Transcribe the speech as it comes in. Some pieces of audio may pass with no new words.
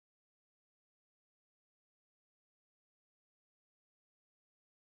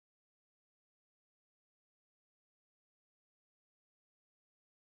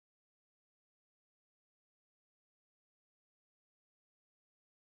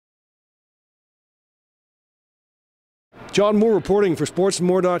John Moore reporting for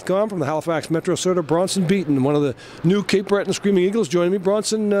sportsandmore.com from the Halifax Metro Centre. Bronson Beaton, one of the new Cape Breton Screaming Eagles, joining me.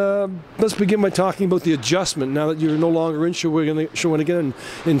 Bronson, let's begin by talking about the adjustment now that you're no longer in Shawinigan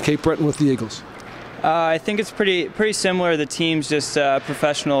in Cape Breton with the Eagles. I think it's pretty similar. The team's just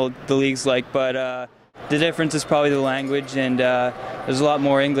professional, the league's like, but the difference is probably the language, and there's a lot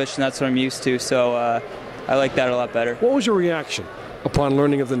more English, and that's what I'm used to, so I like that a lot better. What was your reaction upon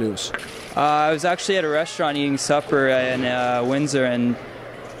learning of the news? I was actually at a restaurant eating supper in Windsor, and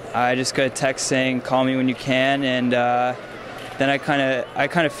I just got a text saying, "Call me when you can," and then I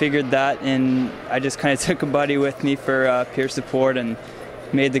kind of figured that, and I just kind of took a buddy with me for peer support and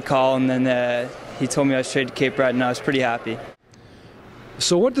made the call, and then he told me I was traded to Cape Breton, and I was pretty happy.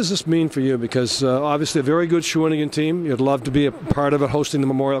 So what does this mean for you? Because obviously a very good Shawinigan team. You'd love to be a part of it, hosting the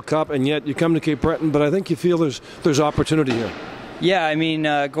Memorial Cup, and yet you come to Cape Breton, but I think you feel there's opportunity here. Yeah, I mean,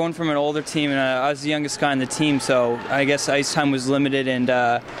 going from an older team, and I was the youngest guy on the team, so I guess ice time was limited, and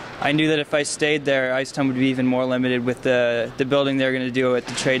I knew that if I stayed there, ice time would be even more limited with the building they're going to do at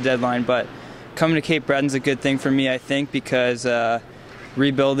the trade deadline. But coming to Cape Breton's a good thing for me, I think, because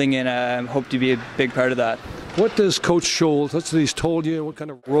rebuilding, and I hope to be a big part of that. What does Coach Scholes, what's he's told you? What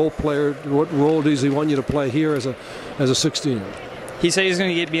kind of role player, what role does he want you to play here as a 16-year-old? He said he's going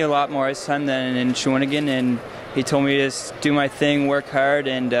to give me a lot more ice time than in Shawinigan, and he told me to just do my thing, work hard,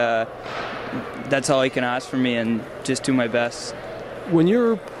 and that's all he can ask from me, and just do my best. When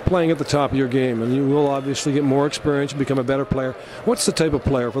you're playing at the top of your game, and you will obviously get more experience and become a better player, what's the type of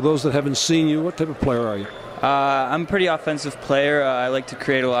player? For those that haven't seen you, what type of player are you? I'm a pretty offensive player. I like to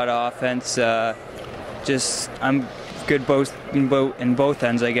create a lot of offense. I'm good in both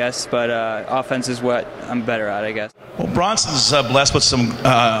ends, I guess, but offense is what I'm better at, I guess. Well, Bronson's blessed with some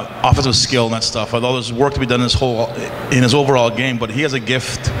offensive skill and that stuff, although there's work to be done in his overall game, but he has a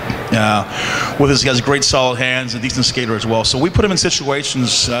gift he has great solid hands, a decent skater as well. So we put him in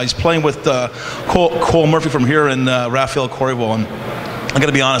situations, he's playing with Cole Murphy from here and Raphael Corriveau, and I got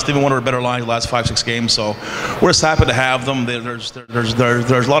to be honest, they've been one of our better lines the last 5-6 games, so we're just happy to have them. There's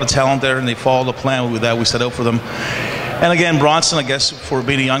a lot of talent there, and they follow the plan that we set out for them. And again, Bronson, I guess, for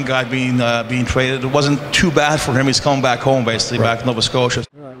being a young guy being traded, it wasn't too bad for him. He's coming back home, basically, back to Nova Scotia.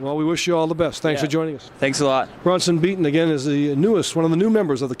 All right, well, we wish you all the best. Thanks for joining us. Thanks a lot. Bronson Beaton, again, is one of the new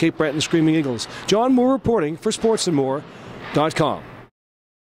members of the Cape Breton Screaming Eagles. John Moore reporting for sportsandmore.com.